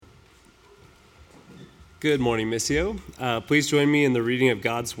Good morning, Missio. Please join me in the reading of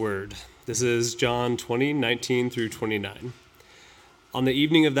God's Word. This is John 20:19 through 29. On the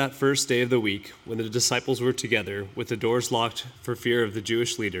evening of that first day of the week, when the disciples were together, with the doors locked for fear of the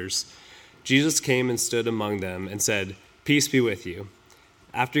Jewish leaders, Jesus came and stood among them and said, "Peace be with you."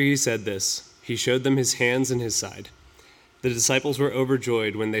 After he said this, he showed them his hands and his side. The disciples were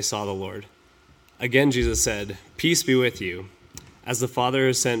overjoyed when they saw the Lord. Again Jesus said, "Peace be with you. As the Father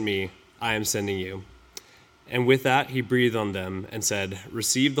has sent me, I am sending you." And with that, he breathed on them and said,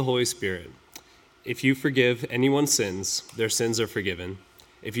 "Receive the Holy Spirit. If you forgive anyone's sins, their sins are forgiven.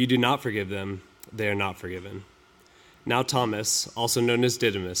 If you do not forgive them, they are not forgiven." Now Thomas, also known as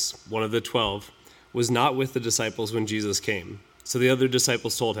Didymus, one of the 12, was not with the disciples when Jesus came. So the other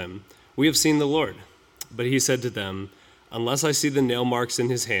disciples told him, "We have seen the Lord." But he said to them, "Unless I see the nail marks in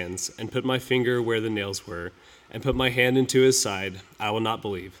his hands, and put my finger where the nails were, and put my hand into his side, I will not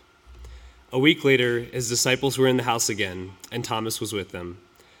believe." A week later, his disciples were in the house again, and Thomas was with them.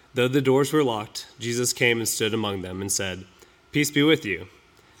 Though the doors were locked, Jesus came and stood among them and said, "Peace be with you."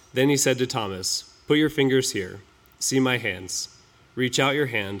 Then he said to Thomas, "Put your fingers here. See my hands. Reach out your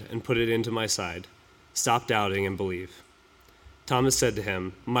hand and put it into my side. Stop doubting and believe." Thomas said to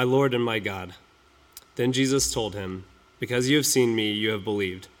him, "My Lord and my God." Then Jesus told him, "Because you have seen me, you have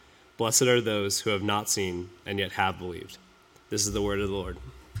believed. Blessed are those who have not seen and yet have believed." This is the word of the Lord.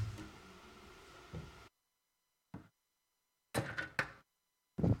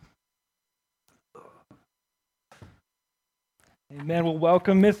 Amen. Well,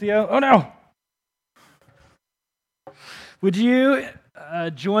 welcome, Missio. Oh, no. Would you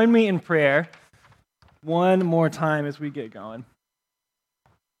join me in prayer one more time as we get going?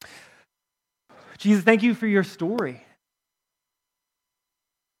 Jesus, thank you for your story.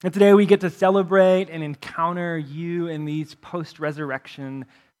 And today we get to celebrate and encounter you in these post-resurrection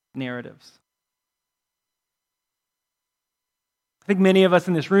narratives. I think many of us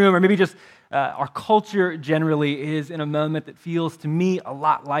in this room, or maybe just our culture generally, is in a moment that feels to me a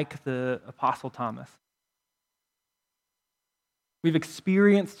lot like the Apostle Thomas. We've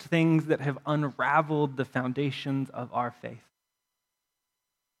experienced things that have unraveled the foundations of our faith.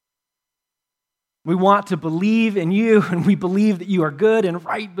 We want to believe in you, and we believe that you are good and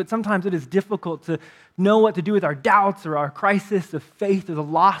right, but sometimes it is difficult to know what to do with our doubts or our crisis of faith or the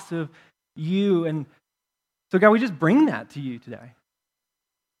loss of you. And so, God, we just bring that to you today.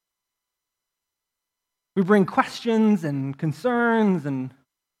 We bring questions and concerns and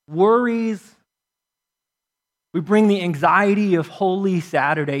worries. We bring the anxiety of Holy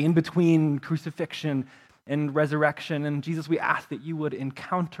Saturday in between crucifixion and resurrection. And Jesus, we ask that you would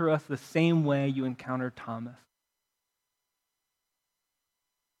encounter us the same way you encountered Thomas.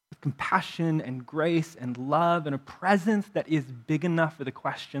 With compassion and grace and love and a presence that is big enough for the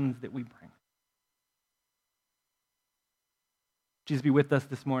questions that we bring. Jesus, be with us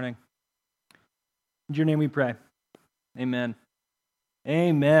this morning. In your name we pray. Amen.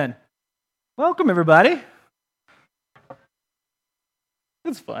 Amen. Welcome, everybody.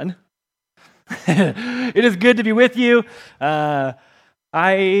 It's fun. It is good to be with you.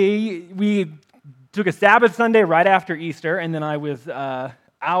 We took a Sabbath Sunday right after Easter, and then I was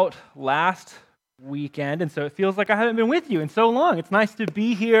out last weekend, and so it feels like I haven't been with you in so long. It's nice to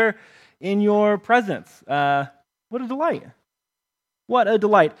be here in your presence. What a delight. What a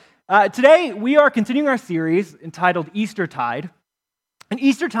delight. Today, we are continuing our series entitled Eastertide. And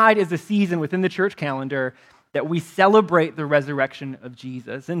Eastertide is a season within the church calendar that we celebrate the resurrection of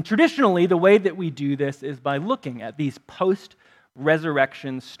Jesus. And traditionally, the way that we do this is by looking at these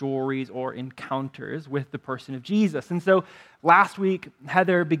post-resurrection stories or encounters with the person of Jesus. And so last week,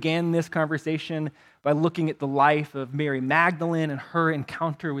 Heather began this conversation by looking at the life of Mary Magdalene and her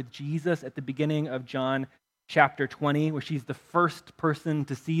encounter with Jesus at the beginning of John chapter 20, where she's the first person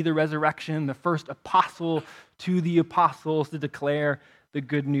to see the resurrection, the first apostle to the apostles to declare the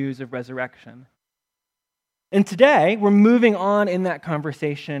good news of resurrection. And today, we're moving on in that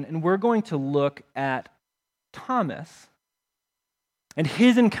conversation, and we're going to look at Thomas and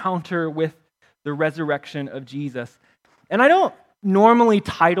his encounter with the resurrection of Jesus. And I don't normally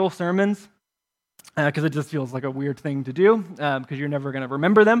title sermons, because it just feels like a weird thing to do, because you're never going to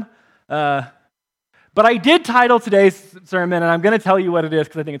remember them. But I did title today's sermon, and I'm going to tell you what it is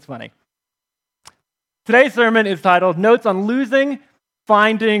because I think it's funny. Today's sermon is titled Notes on Losing,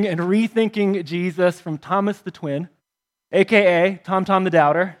 Finding, and Rethinking Jesus from Thomas the Twin, a.k.a. Tom the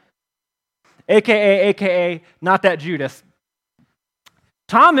Doubter, a.k.a. Not That Judas.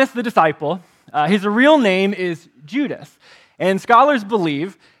 Thomas the disciple, his real name is Judas, and scholars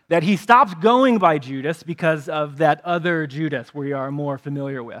believe that he stops going by Judas because of that other Judas we are more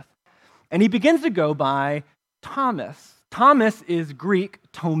familiar with. and he begins to go by Thomas. Thomas is Greek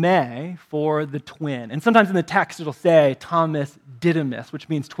tome for the twin. And sometimes in the text it'll say Thomas Didymus, which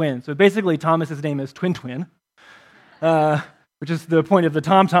means twin. So basically Thomas's name is Twin, which is the point of the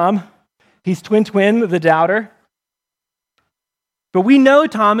tom-tom. He's Twin, the doubter. But we know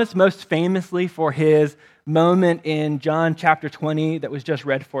Thomas most famously for his moment in John chapter 20 that was just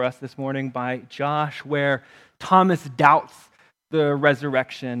read for us this morning by Josh, where Thomas doubts the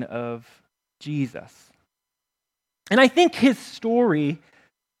resurrection of Jesus. And I think his story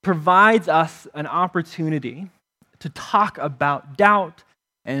provides us an opportunity to talk about doubt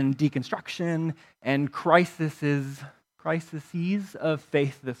and deconstruction and crises of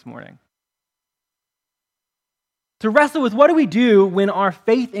faith this morning. To wrestle with what do we do when our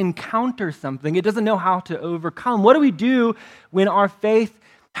faith encounters something it doesn't know how to overcome? What do we do when our faith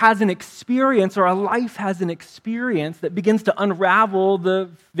has an experience or our life has an experience that begins to unravel the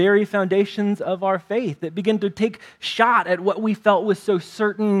very foundations of our faith, that begin to take shot at what we felt was so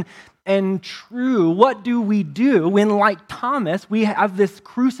certain and true? What do we do when, like Thomas, we have this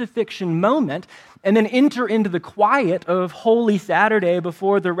crucifixion moment and then enter into the quiet of Holy Saturday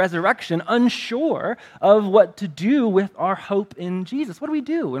before the resurrection, unsure of what to do with our hope in Jesus? What do we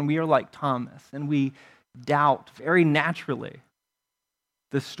do when we are like Thomas and we doubt very naturally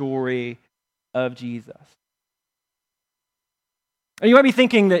the story of Jesus? And you might be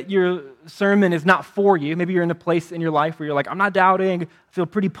thinking that your sermon is not for you. Maybe you're in a place in your life where you're like, I'm not doubting, I feel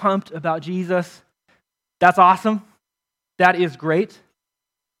pretty pumped about Jesus. That's awesome. That is great.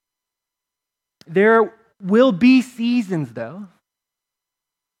 There will be seasons, though,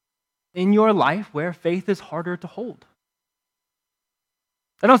 in your life where faith is harder to hold.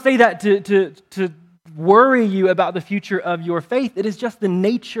 I don't say that to worry you about the future of your faith. It is just the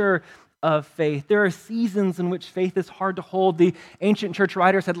nature of faith. There are seasons in which faith is hard to hold. The ancient church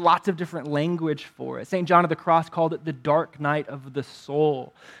writers had lots of different language for it. St. John of the Cross called it the dark night of the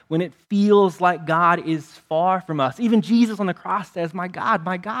soul, when it feels like God is far from us. Even Jesus on the cross says, my God,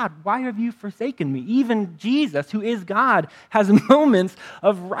 why have you forsaken me?" Even Jesus, who is God, has moments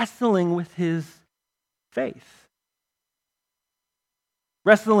of wrestling with his faith.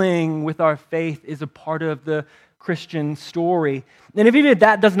 Wrestling with our faith is a part of the Christian story. And if even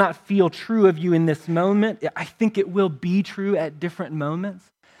that does not feel true of you in this moment, I think it will be true at different moments.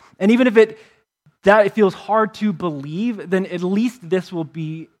 And even if it feels hard to believe, then at least this will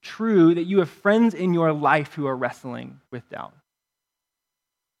be true, that you have friends in your life who are wrestling with doubt.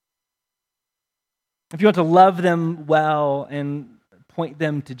 If you want to love them well and point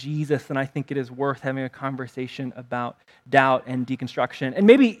them to Jesus, then I think it is worth having a conversation about doubt and deconstruction. And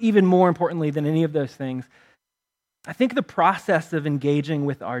maybe even more importantly than any of those things, I think the process of engaging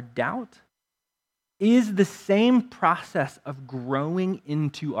with our doubt is the same process of growing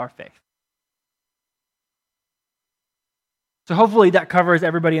into our faith. So hopefully that covers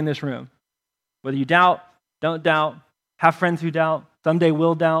everybody in this room. Whether you doubt, don't doubt, have friends who doubt, someday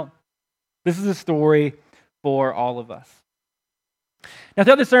will doubt, this is a story for all of us. Now,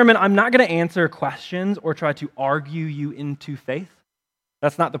 throughout the sermon, I'm not going to answer questions or try to argue you into faith.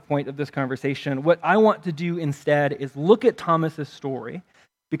 That's not the point of this conversation. What I want to do instead is look at Thomas's story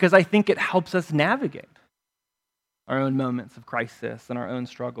because I think it helps us navigate our own moments of crisis and our own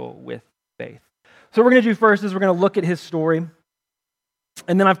struggle with faith. So what we're going to do first is we're going to look at his story,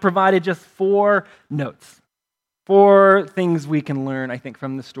 and then I've provided just 4 notes, 4 things we can learn, I think,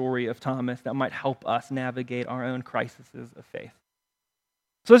 from the story of Thomas that might help us navigate our own crises of faith.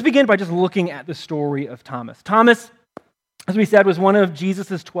 So let's begin by just looking at the story of Thomas. Thomas, as we said, was one of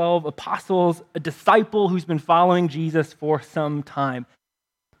Jesus' 12 apostles, a disciple who's been following Jesus for some time.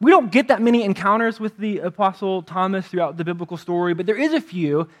 We don't get that many encounters with the apostle Thomas throughout the biblical story, but there is a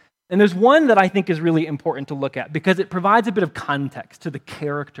few, and there's one that I think is really important to look at because it provides a bit of context to the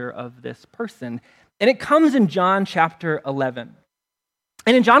character of this person. And it comes in John chapter 11.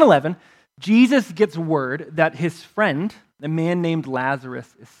 And in John 11, Jesus gets word that his friend, a man named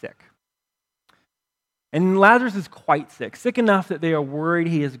Lazarus, is sick. And Lazarus is quite sick enough that they are worried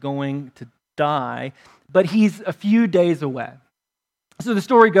he is going to die, but he's a few days away. So the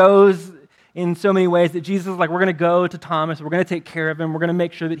story goes in so many ways that Jesus is like, we're going to go to Thomas, we're going to take care of him, we're going to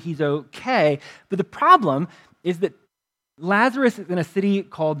make sure that he's okay. But the problem is that Lazarus is in a city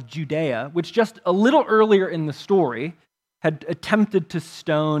called Judea, which just a little earlier in the story had attempted to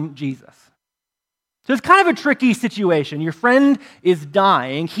stone Jesus. So it's kind of a tricky situation. Your friend is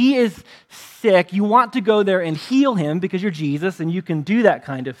dying. He is sick. You want to go there and heal him because you're Jesus and you can do that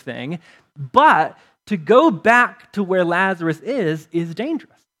kind of thing. But to go back to where Lazarus is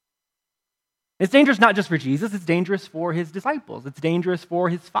dangerous. It's dangerous not just for Jesus, it's dangerous for his disciples. It's dangerous for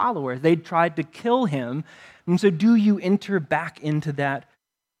his followers. They tried to kill him. And so do you enter back into that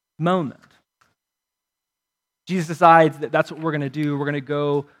moment? Jesus decides that that's what we're going to do. We're going to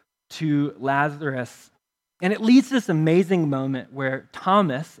go to Lazarus. And it leads to this amazing moment where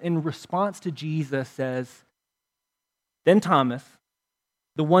Thomas, in response to Jesus, says, then Thomas,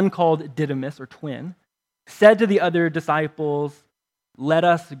 the one called Didymus, or twin, said to the other disciples, let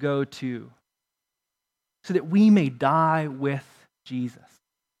us go too, so that we may die with Jesus.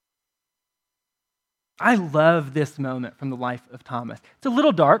 I love this moment from the life of Thomas. It's a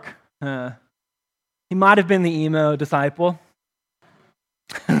little dark. He might have been the emo disciple.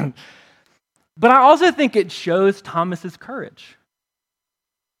 But I also think it shows Thomas's courage.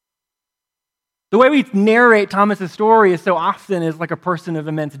 The way we narrate Thomas's story is so often as like a person of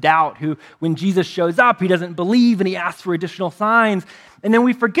immense doubt who, when Jesus shows up, he doesn't believe and he asks for additional signs. And then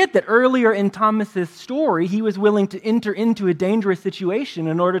we forget that earlier in Thomas's story, he was willing to enter into a dangerous situation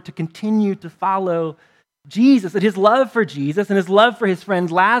in order to continue to follow Jesus. That his love for Jesus and his love for his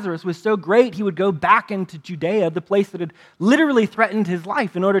friend Lazarus was so great, he would go back into Judea, the place that had literally threatened his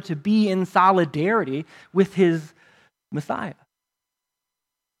life, in order to be in solidarity with his Messiah.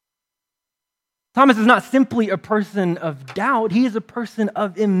 Thomas is not simply a person of doubt, he is a person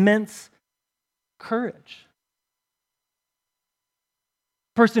of immense courage.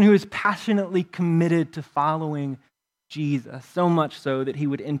 A person who is passionately committed to following Jesus, so much so that he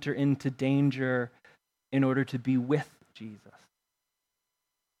would enter into danger in order to be with Jesus.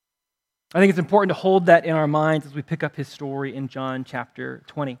 I think it's important to hold that in our minds as we pick up his story in John chapter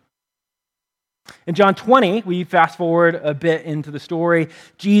 20. In John 20, we fast forward a bit into the story.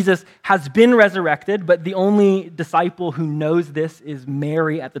 Jesus has been resurrected, but the only disciple who knows this is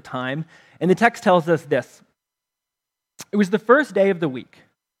Mary at the time. And the text tells us this. It was the first day of the week.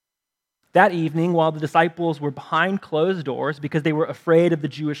 That evening, while the disciples were behind closed doors because they were afraid of the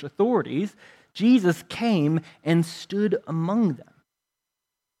Jewish authorities, Jesus came and stood among them.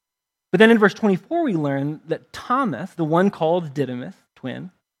 But then in verse 24, we learn that Thomas, the one called Didymus,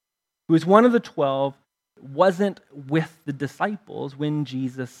 twin, who was one of the 12, wasn't with the disciples when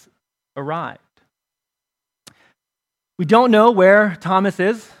Jesus arrived. We don't know where Thomas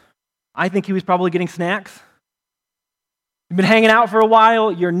is. I think he was probably getting snacks. You've been hanging out for a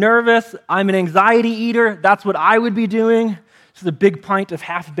while. You're nervous. I'm an anxiety eater. That's what I would be doing. Just a big pint of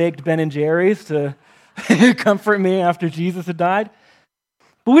half-baked Ben & Jerry's to comfort me after Jesus had died.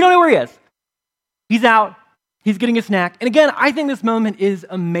 But we don't know where he is. He's out. He's getting a snack. And again, I think this moment is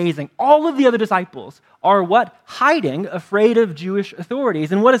amazing. All of the other disciples are what? Hiding, afraid of Jewish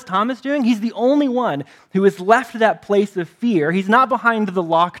authorities. And what is Thomas doing? He's the only one who has left that place of fear. He's not behind the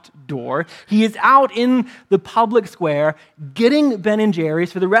locked door. He is out in the public square getting Ben &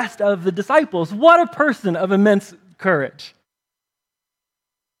 Jerry's for the rest of the disciples. What a person of immense courage.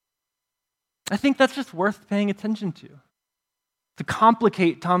 I think that's just worth paying attention to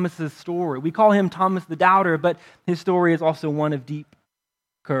complicate Thomas's story. We call him Thomas the Doubter, but his story is also one of deep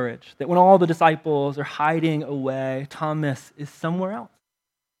courage. That when all the disciples are hiding away, Thomas is somewhere else.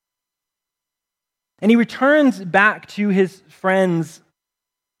 And he returns back to his friends.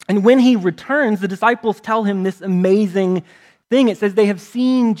 And when he returns, the disciples tell him this amazing thing. It says they have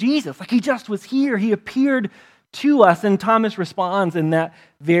seen Jesus. Like he just was here. He appeared to us. And Thomas responds in that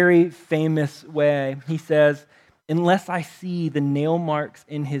very famous way. He says, unless I see the nail marks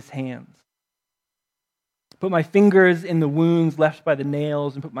in his hands, put my fingers in the wounds left by the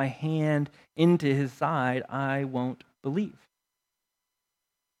nails, and put my hand into his side, I won't believe.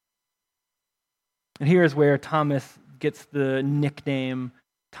 And here's where Thomas gets the nickname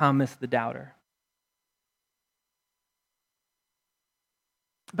Thomas the Doubter.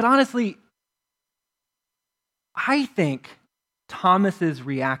 But honestly, I think Thomas's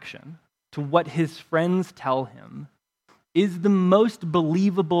reaction to what his friends tell him is the most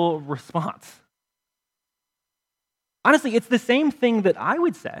believable response. Honestly, it's the same thing that I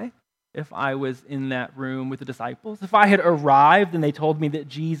would say if I was in that room with the disciples. If I had arrived and they told me that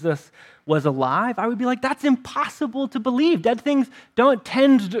Jesus was alive, I would be like, that's impossible to believe. Dead things don't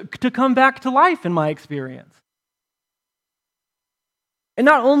tend to come back to life in my experience. And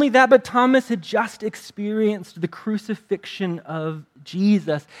not only that, but Thomas had just experienced the crucifixion of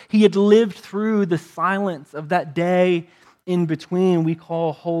Jesus. He had lived through the silence of that day in between we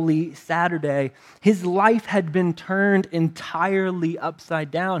call Holy Saturday. His life had been turned entirely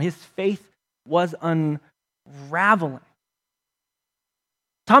upside down. His faith was unraveling.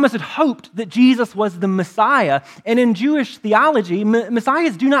 Thomas had hoped that Jesus was the Messiah. And in Jewish theology,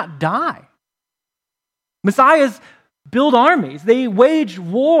 Messiahs do not die. Messiahs build armies. They wage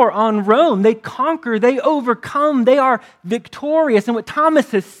war on Rome. They conquer. They overcome. They are victorious. And what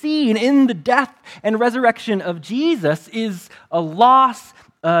Thomas has seen in the death and resurrection of Jesus is a loss,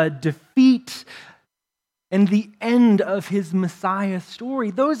 a defeat, and the end of his Messiah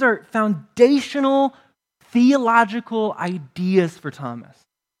story. Those are foundational theological ideas for Thomas.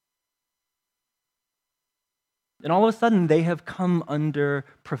 And all of a sudden, they have come under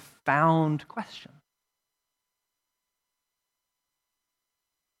profound question.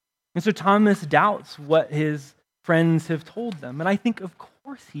 And so Thomas doubts what his friends have told them. And I think, of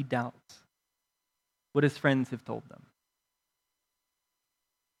course, he doubts what his friends have told them.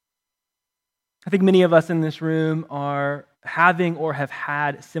 I think many of us in this room are having or have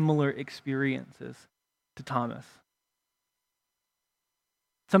had similar experiences to Thomas.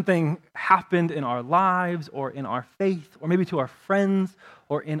 Something happened in our lives or in our faith or maybe to our friends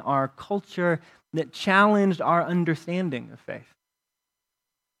or in our culture that challenged our understanding of faith.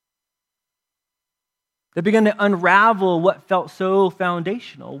 That began to unravel what felt so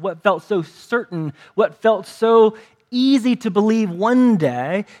foundational, what felt so certain, what felt so easy to believe one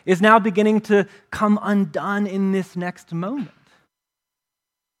day is now beginning to come undone in this next moment.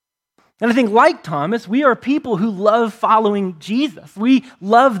 And I think, like Thomas, we are people who love following Jesus. We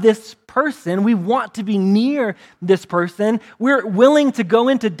love this person. We want to be near this person. We're willing to go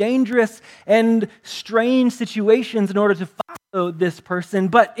into dangerous and strange situations in order to follow this person.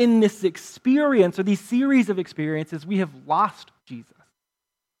 But in this experience, or these series of experiences, we have lost Jesus.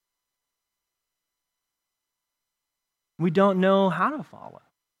 We don't know how to follow.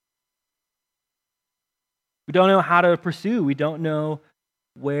 We don't know how to pursue. We don't know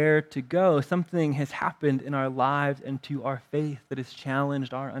where to go. Something has happened in our lives and to our faith that has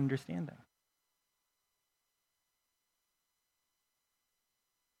challenged our understanding.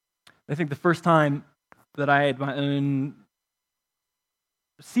 I think the first time that I had my own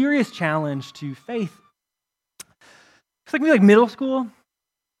serious challenge to faith, it's like maybe like middle school.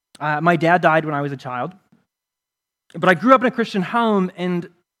 My dad died when I was a child, but I grew up in a Christian home, and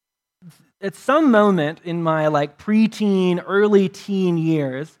at some moment in my preteen, early teen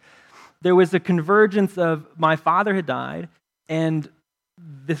years, there was a convergence of my father had died, and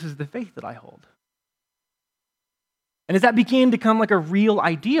this is the faith that I hold. And as that began to become a real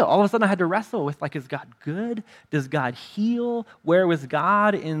idea, all of a sudden I had to wrestle with is God good? Does God heal? Where was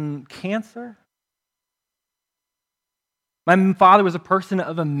God in cancer? My father was a person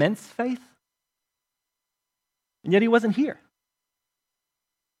of immense faith, and yet he wasn't here.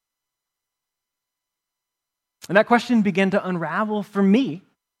 And that question began to unravel for me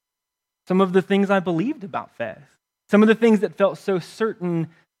some of the things I believed about faith, some of the things that felt so certain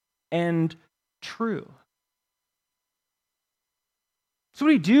and true. So what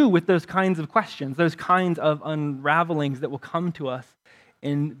do you do with those kinds of questions, those kinds of unravelings that will come to us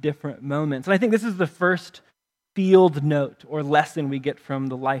in different moments? And I think this is the first field note or lesson we get from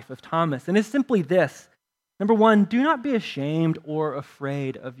the life of Thomas. And it's simply this. Number one, do not be ashamed or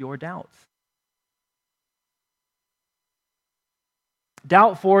afraid of your doubts.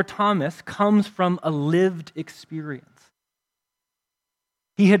 Doubt for Thomas comes from a lived experience.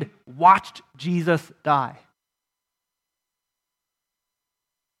 He had watched Jesus die.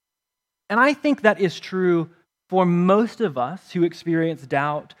 And I think that is true for most of us who experience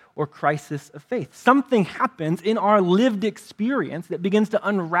doubt or crisis of faith. Something happens in our lived experience that begins to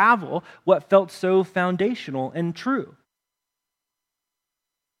unravel what felt so foundational and true.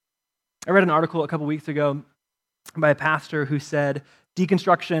 I read an article a couple weeks ago by a pastor who said,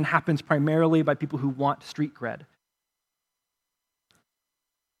 deconstruction happens primarily by people who want street cred.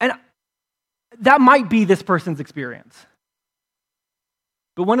 And that might be this person's experience.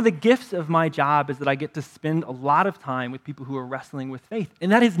 But one of the gifts of my job is that I get to spend a lot of time with people who are wrestling with faith.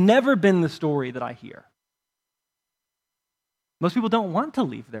 And that has never been the story that I hear. Most people don't want to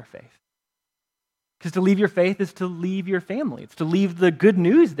leave their faith. Because to leave your faith is to leave your family. It's to leave the good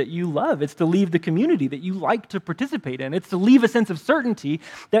news that you love. It's to leave the community that you like to participate in. It's to leave a sense of certainty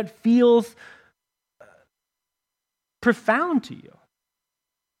that feels profound to you.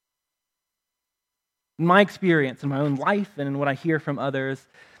 In my experience, in my own life, and in what I hear from others,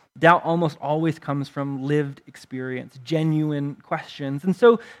 doubt almost always comes from lived experience, genuine questions. And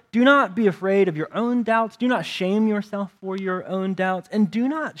so do not be afraid of your own doubts. Do not shame yourself for your own doubts. And do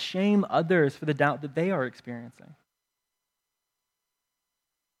not shame others for the doubt that they are experiencing.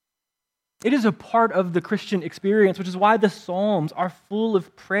 It is a part of the Christian experience, which is why the Psalms are full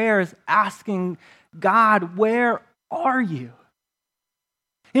of prayers asking God, where are you?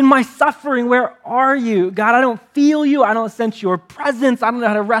 In my suffering, where are you? God, I don't feel you. I don't sense your presence. I don't know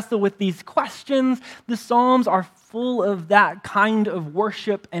how to wrestle with these questions. The Psalms are full of that kind of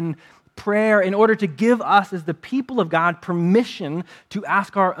worship and prayer in order to give us, as the people of God, permission to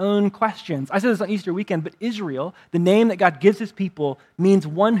ask our own questions. I said this on Easter weekend, but Israel, the name that God gives his people, means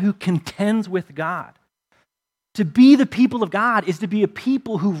one who contends with God. To be the people of God is to be a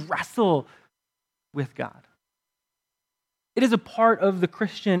people who wrestle with God. It is a part of the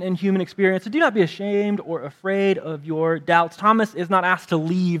Christian and human experience. So do not be ashamed or afraid of your doubts. Thomas is not asked to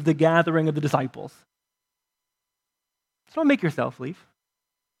leave the gathering of the disciples. So don't make yourself leave.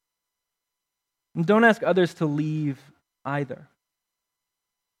 And don't ask others to leave either.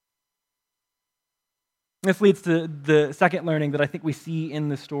 This leads to the second learning that I think we see in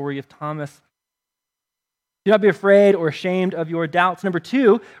the story of Thomas. Do not be afraid or ashamed of your doubts. Number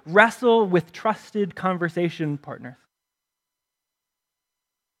 2, wrestle with trusted conversation partners.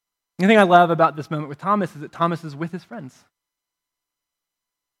 The thing I love about this moment with Thomas is that Thomas is with his friends.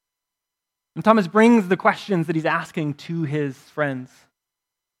 And Thomas brings the questions that he's asking to his friends.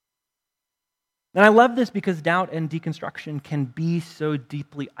 And I love this because doubt and deconstruction can be so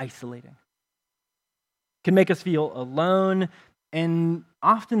deeply isolating. It can make us feel alone, and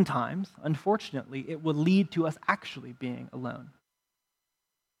oftentimes, unfortunately, it will lead to us actually being alone.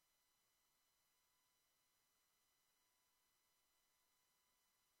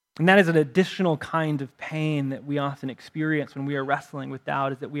 And that is an additional kind of pain that we often experience when we are wrestling with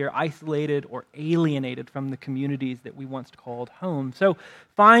doubt, is that we are isolated or alienated from the communities that we once called home. So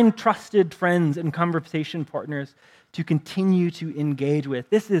find trusted friends and conversation partners to continue to engage with.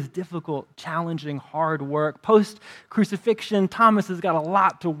 This is difficult, challenging, hard work. Post-crucifixion, Thomas has got a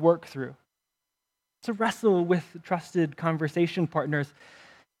lot to work through. So wrestle with trusted conversation partners.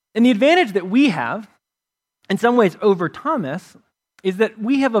 And the advantage that we have, in some ways over Thomas, is that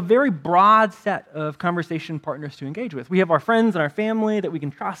we have a very broad set of conversation partners to engage with. We have our friends and our family that we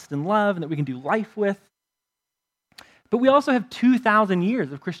can trust and love and that we can do life with. But we also have 2,000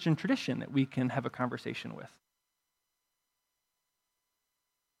 years of Christian tradition that we can have a conversation with.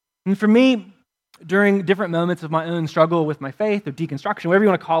 And for me, during different moments of my own struggle with my faith or deconstruction, whatever you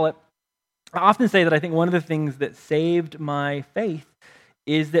want to call it, I often say that I think one of the things that saved my faith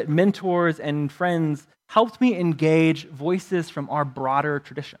is that mentors and friends helped me engage voices from our broader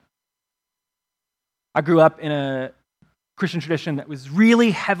tradition. I grew up in a Christian tradition that was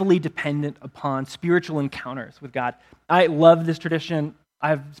really heavily dependent upon spiritual encounters with God. I love this tradition. I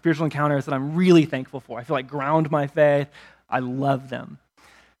have spiritual encounters that I'm really thankful for. I feel like ground my faith. I love them.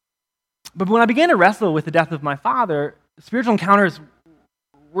 But when I began to wrestle with the death of my father, spiritual encounters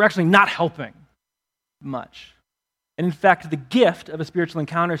were actually not helping much. And in fact, the gift of a spiritual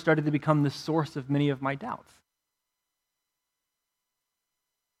encounter started to become the source of many of my doubts.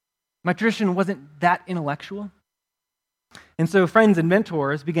 My tradition wasn't that intellectual. And so friends and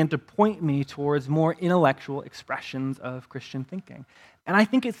mentors began to point me towards more intellectual expressions of Christian thinking. And I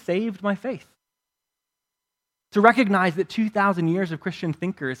think it saved my faith. To recognize that 2,000 years of Christian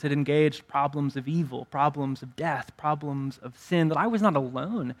thinkers had engaged problems of evil, problems of death, problems of sin, that I was not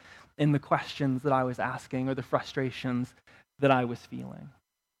alone in the questions that I was asking or the frustrations that I was feeling.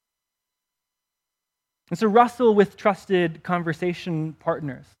 And so wrestle with trusted conversation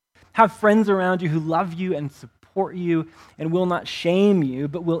partners. Have friends around you who love you and support you and will not shame you,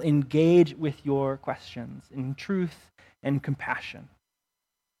 but will engage with your questions in truth and compassion.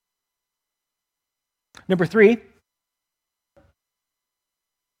 Number 3,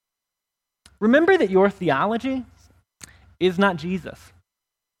 remember that your theology is not Jesus.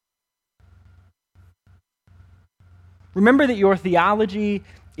 Remember that your theology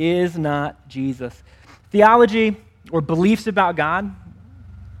is not Jesus. Theology, or beliefs about God,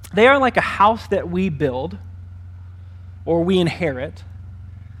 they are like a house that we build or we inherit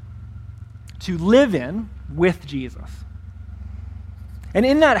to live in with Jesus. And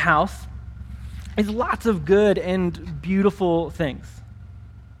in that house is lots of good and beautiful things.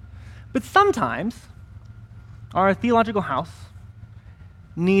 But sometimes our theological house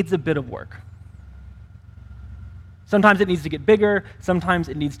needs a bit of work. Sometimes it needs to get bigger, sometimes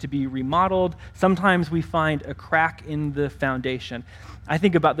it needs to be remodeled, sometimes we find a crack in the foundation. I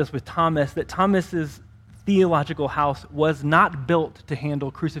think about this with Thomas, that Thomas's theological house was not built to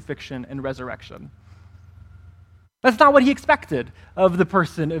handle crucifixion and resurrection. That's not what he expected of the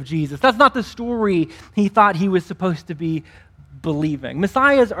person of Jesus. That's not the story he thought he was supposed to be believing.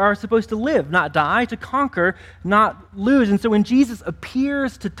 Messiahs are supposed to live, not die, to conquer, not lose. And so when Jesus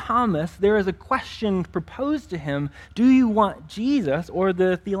appears to Thomas, there is a question proposed to him: do you want Jesus or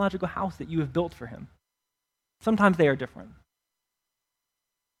the theological house that you have built for him? Sometimes they are different.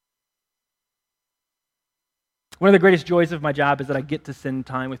 One of the greatest joys of my job is that I get to spend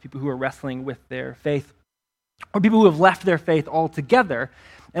time with people who are wrestling with their faith, or people who have left their faith altogether.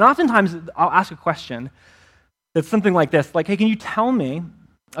 And oftentimes I'll ask a question that's something like this, like, hey, can you tell me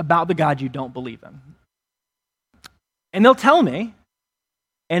about the God you don't believe in? And they'll tell me,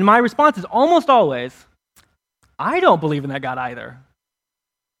 and my response is almost always, I don't believe in that God either.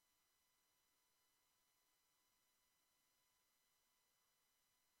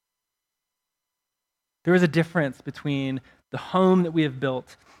 There is a difference between the home that we have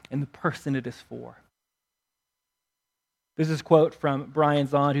built and the person it is for. There's this quote from Brian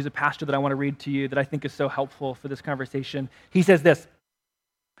Zahnd, who's a pastor that I want to read to you that I think is so helpful for this conversation. He says this: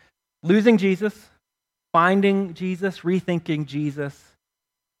 losing Jesus, finding Jesus, rethinking Jesus,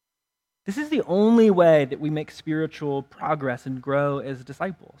 this is the only way that we make spiritual progress and grow as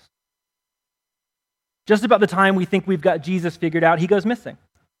disciples. Just about the time we think we've got Jesus figured out, he goes missing.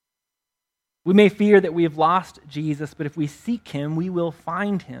 We may fear that we have lost Jesus, but if we seek him, we will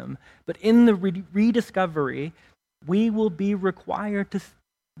find him. But in the rediscovery, we will be required to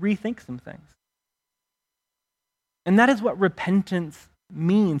rethink some things. And that is what repentance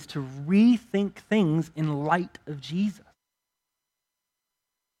means, to rethink things in light of Jesus.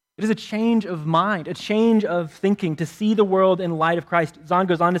 It is a change of mind, a change of thinking, to see the world in light of Christ. Zahnd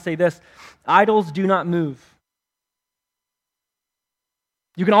goes on to say this: idols do not move.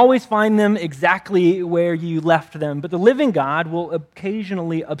 You can always find them exactly where you left them, but the living God will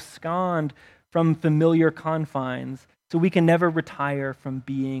occasionally abscond from familiar confines, so we can never retire from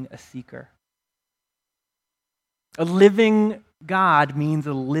being a seeker. A living God means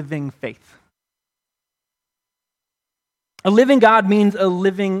a living faith. A living God means a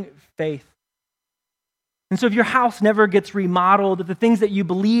living faith. And so if your house never gets remodeled, if the things that you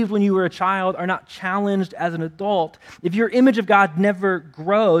believed when you were a child are not challenged as an adult, if your image of God never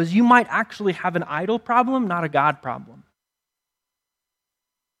grows, you might actually have an idol problem, not a God problem.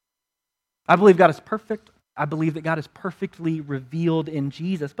 I believe God is perfect. I believe that God is perfectly revealed in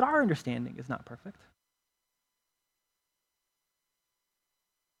Jesus, but our understanding is not perfect.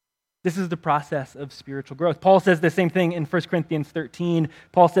 This is the process of spiritual growth. Paul says the same thing in 1 Corinthians 13.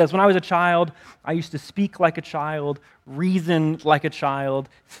 Paul says, when I was a child, I used to speak like a child, reason like a child,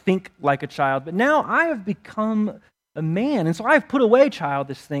 think like a child. But now I have become a man, and so I have put away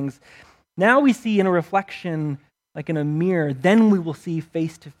childish things. Now we see in a reflection like in a mirror, then we will see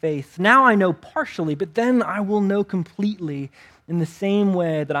face to face. Now I know partially, but then I will know completely, in the same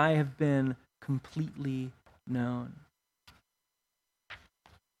way that I have been completely known.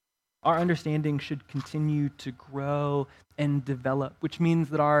 Our understanding should continue to grow and develop, which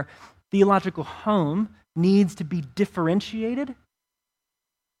means that our theological home needs to be differentiated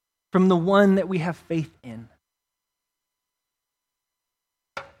from the one that we have faith in.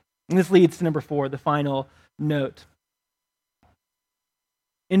 And this leads to number 4, the final note.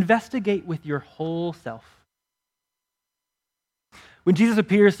 Investigate with your whole self. When Jesus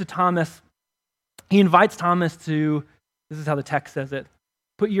appears to Thomas, he invites Thomas to, this is how the text says it,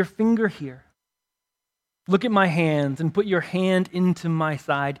 put your finger here. Look at my hands and put your hand into my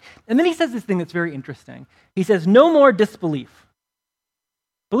side. And then he says this thing that's very interesting. He says, no more disbelief.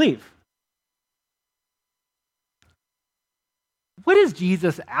 Believe. What is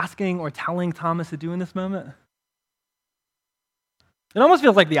Jesus asking or telling Thomas to do in this moment? It almost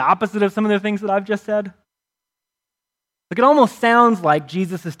feels like the opposite of some of the things that I've just said. Like it almost sounds like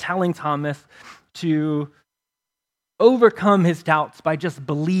Jesus is telling Thomas to overcome his doubts by just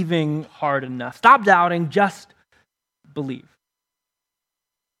believing hard enough. Stop doubting, just believe.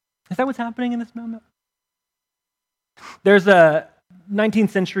 Is that what's happening in this moment? There's a 19th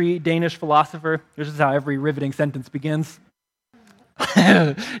century Danish philosopher, this is how every riveting sentence begins,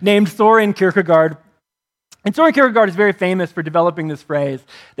 named Søren Kierkegaard. And Søren Kierkegaard is very famous for developing this phrase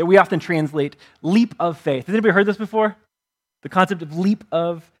that we often translate leap of faith. Has anybody heard this before? The concept of leap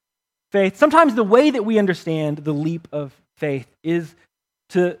of faith. Sometimes the way that we understand the leap of faith is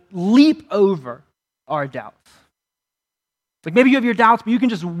to leap over our doubts. Like maybe you have your doubts, but you can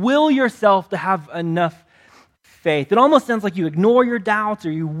just will yourself to have enough faith. It almost sounds like you ignore your doubts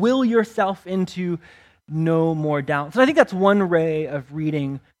or you will yourself into no more doubts. And I think that's one way of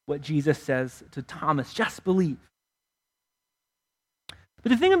reading what Jesus says to Thomas, just believe.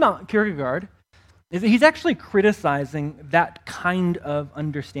 But the thing about Kierkegaard is that he's actually criticizing that kind of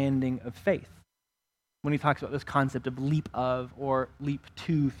understanding of faith when he talks about this concept of leap of or leap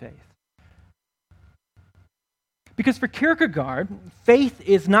to faith. Because for Kierkegaard, faith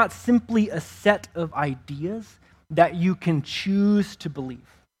is not simply a set of ideas that you can choose to believe.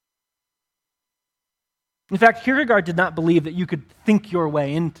 In fact, Kierkegaard did not believe that you could think your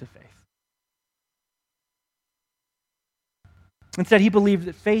way into faith. Instead, he believed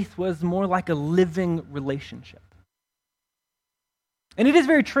that faith was more like a living relationship. And it is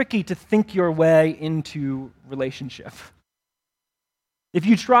very tricky to think your way into relationship. If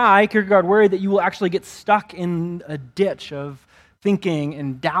you try, Kierkegaard worried that you will actually get stuck in a ditch of thinking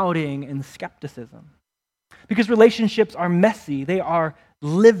and doubting and skepticism. Because relationships are messy, they are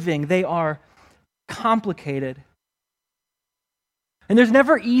living, they are complicated. And there's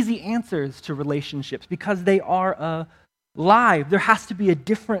never easy answers to relationships because they are alive. There has to be a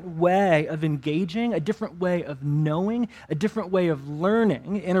different way of engaging, a different way of knowing, a different way of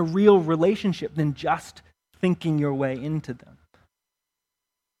learning in a real relationship than just thinking your way into them.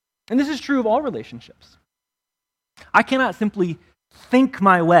 And this is true of all relationships. I cannot simply think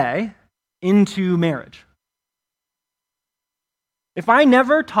my way into marriage. If I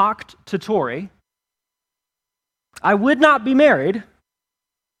never talked to Tori, I would not be married.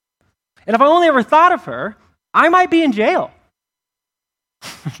 And if I only ever thought of her, I might be in jail.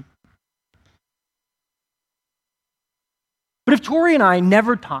 But if Tori and I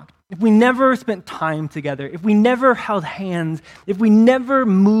never talked, if we never spent time together, if we never held hands, if we never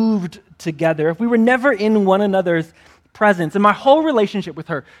moved together, if we were never in one another's presence, and my whole relationship with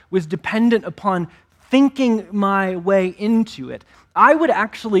her was dependent upon thinking my way into it, I would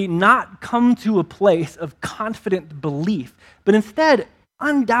actually not come to a place of confident belief, but instead,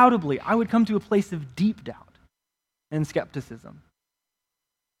 undoubtedly, I would come to a place of deep doubt and skepticism.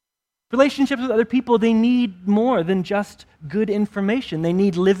 Relationships with other people, they need more than just good information. They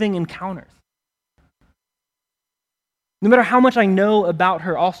need living encounters. No matter how much I know about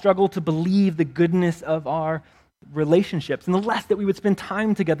her, I'll struggle to believe the goodness of our relationships. And the less that we would spend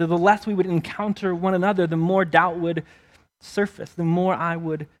time together, the less we would encounter one another, the more doubt would surface, the more I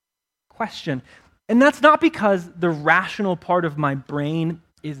would question. And that's not because the rational part of my brain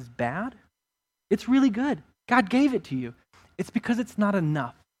is bad. It's really good. God gave it to you. It's because it's not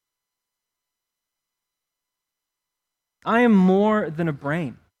enough. I am more than a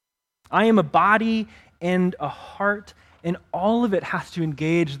brain. I am a body and a heart, and all of it has to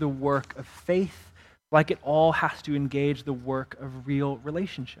engage the work of faith like it all has to engage the work of real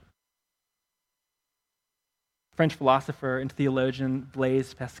relationship. French philosopher and theologian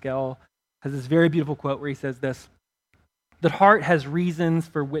Blaise Pascal has this very beautiful quote where he says this: "The heart has reasons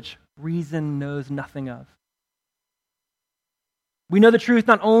for which reason knows nothing of." We know the truth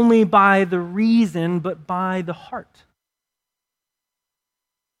not only by the reason, but by the heart.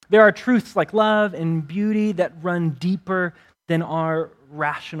 There are truths like love and beauty that run deeper than our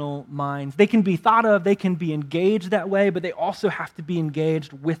rational minds. They can be thought of, they can be engaged that way, but they also have to be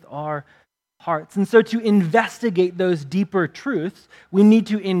engaged with our hearts. And so to investigate those deeper truths, we need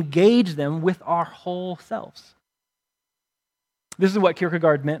to engage them with our whole selves. This is what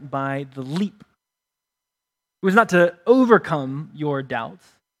Kierkegaard meant by the leap. It was not to overcome your doubts.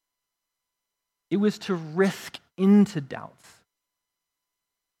 It was to risk into doubts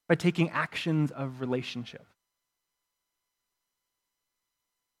by taking actions of relationship.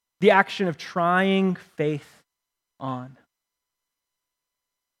 The action of trying faith on.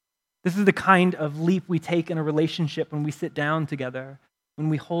 This is the kind of leap we take in a relationship when we sit down together, when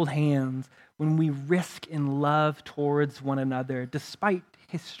we hold hands, when we risk in love towards one another, despite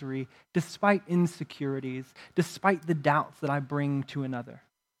history, despite insecurities, despite the doubts that I bring to another.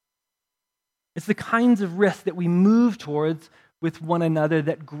 It's the kinds of risks that we move towards with one another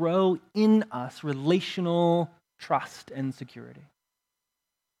that grow in us relational trust and security.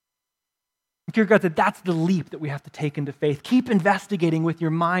 Kierkegaard said that's the leap that we have to take into faith. Keep investigating with your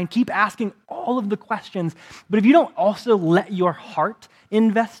mind. Keep asking all of the questions. But if you don't also let your heart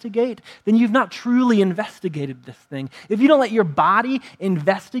investigate, then you've not truly investigated this thing. If you don't let your body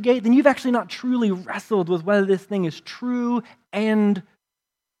investigate, then you've actually not truly wrestled with whether this thing is true and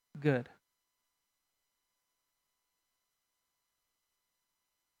good.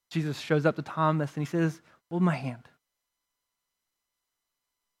 Jesus shows up to Thomas and he says, "Hold my hand."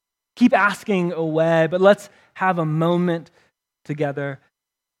 Keep asking away, but let's have a moment together.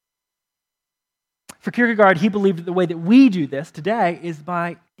 For Kierkegaard, he believed that the way that we do this today is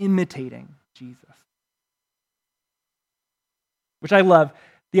by imitating Jesus. Which I love.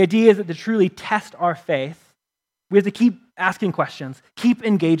 The idea is that to truly test our faith, we have to keep asking questions, keep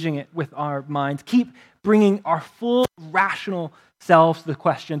engaging it with our minds, keep bringing our full rational selves to the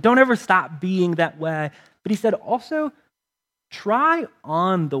question. Don't ever stop being that way. But he said also, try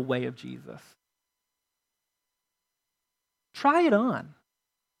on the way of Jesus. Try it on.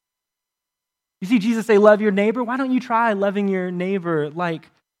 You see Jesus say, love your neighbor. Why don't you try loving your neighbor like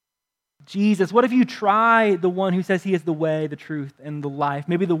Jesus? What if you try the one who says he is the way, the truth, and the life?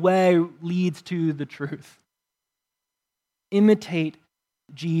 Maybe the way leads to the truth. imitate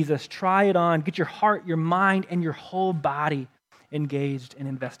Jesus. Try it on. Get your heart, your mind, and your whole body engaged in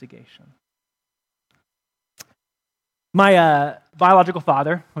investigation. My biological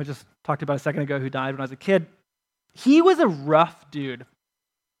father, who I just talked about a second ago, who died when I was a kid, he was a rough dude.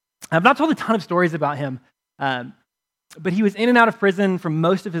 I've not told a ton of stories about him, but he was in and out of prison for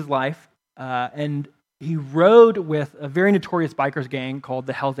most of his life, and he rode with a very notorious bikers gang called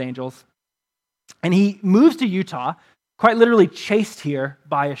the Hells Angels. And he moves to Utah, quite literally chased here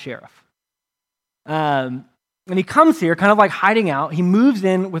by a sheriff. And he comes here kind of like hiding out. He moves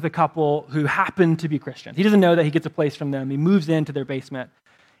in with a couple who happen to be Christians. He doesn't know that he gets a place from them. He moves into their basement.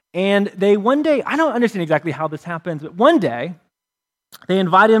 And they one day, I don't understand exactly how this happens, but one day they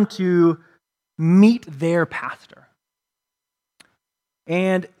invite him to meet their pastor.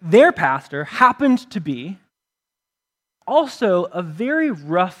 And their pastor happened to be also a very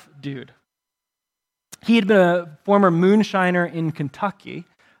rough dude. He had been a former moonshiner in Kentucky,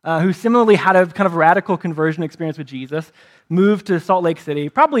 who similarly had a kind of radical conversion experience with Jesus, moved to Salt Lake City,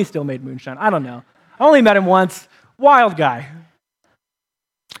 probably still made moonshine, I don't know. I only met him once, wild guy.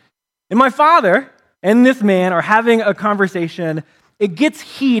 And my father and this man are having a conversation. It gets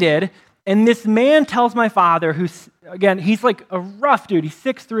heated, and this man tells my father, who's, again, he's like a rough dude. He's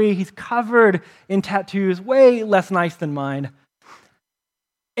 6'3", he's covered in tattoos, way less nice than mine.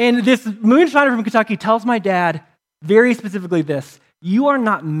 And this moonshiner from Kentucky tells my dad very specifically this: you are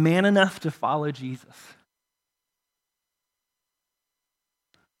not man enough to follow Jesus.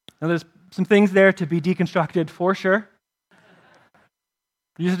 Now, there's some things there to be deconstructed for sure.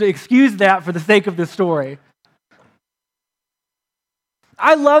 You just have to excuse that for the sake of this story.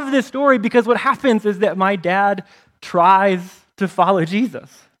 I love this story because what happens is that my dad tries to follow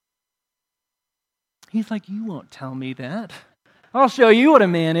Jesus. He's like, you won't tell me that. I'll show you what a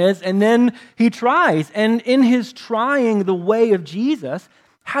man is. And then he tries. And in his trying the way of Jesus,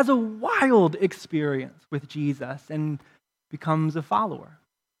 has a wild experience with Jesus and becomes a follower.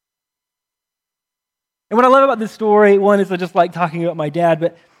 And what I love about this story, one is I just like talking about my dad,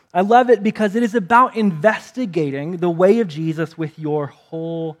 but I love it because it is about investigating the way of Jesus with your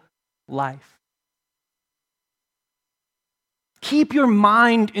whole life. Keep your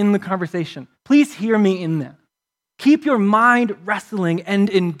mind in the conversation. Please hear me in that. Keep your mind wrestling and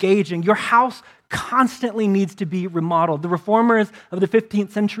engaging. Your house constantly needs to be remodeled. The reformers of the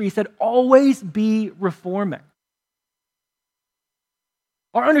 15th century said, always be reforming.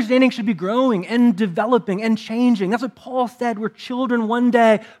 Our understanding should be growing and developing and changing. That's what Paul said. We're children one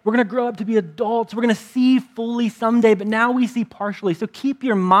day. We're going to grow up to be adults. We're going to see fully someday, but now we see partially. So keep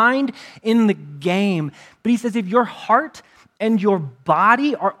your mind in the game. But he says if your heart and your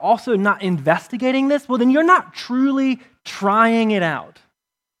body are also not investigating this, well, then you're not truly trying it out.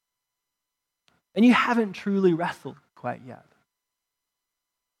 And you haven't truly wrestled quite yet.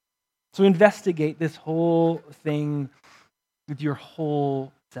 So investigate this whole thing with your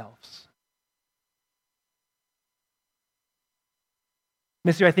whole selves.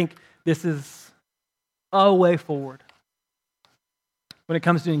 Mister, I think this is a way forward when it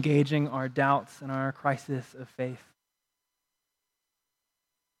comes to engaging our doubts and our crisis of faith.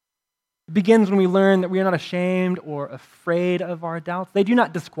 It begins when we learn that we are not ashamed or afraid of our doubts. They do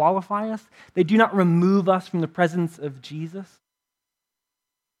not disqualify us. They do not remove us from the presence of Jesus.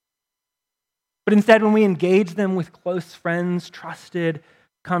 But instead, when we engage them with close friends, trusted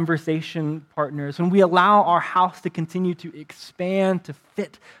conversation partners, when we allow our house to continue to expand to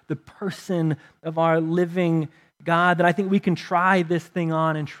fit the person of our living God, then I think we can try this thing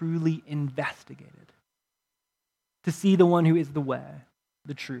on and truly investigate it to see the one who is the way,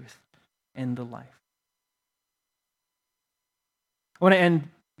 the truth, and the life. I want to end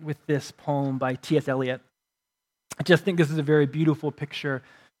with this poem by T.S. Eliot. I just think this is a very beautiful picture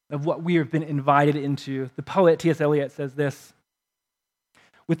of what we have been invited into. The poet T.S. Eliot says this: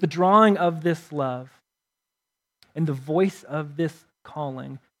 with the drawing of this love and the voice of this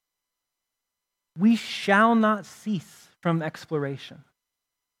calling, we shall not cease from exploration.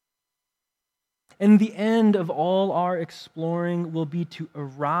 And the end of all our exploring will be to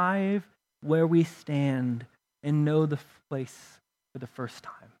arrive where we stand and know the place for the first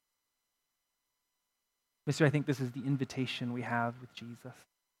time. Mister, I think this is the invitation we have with Jesus.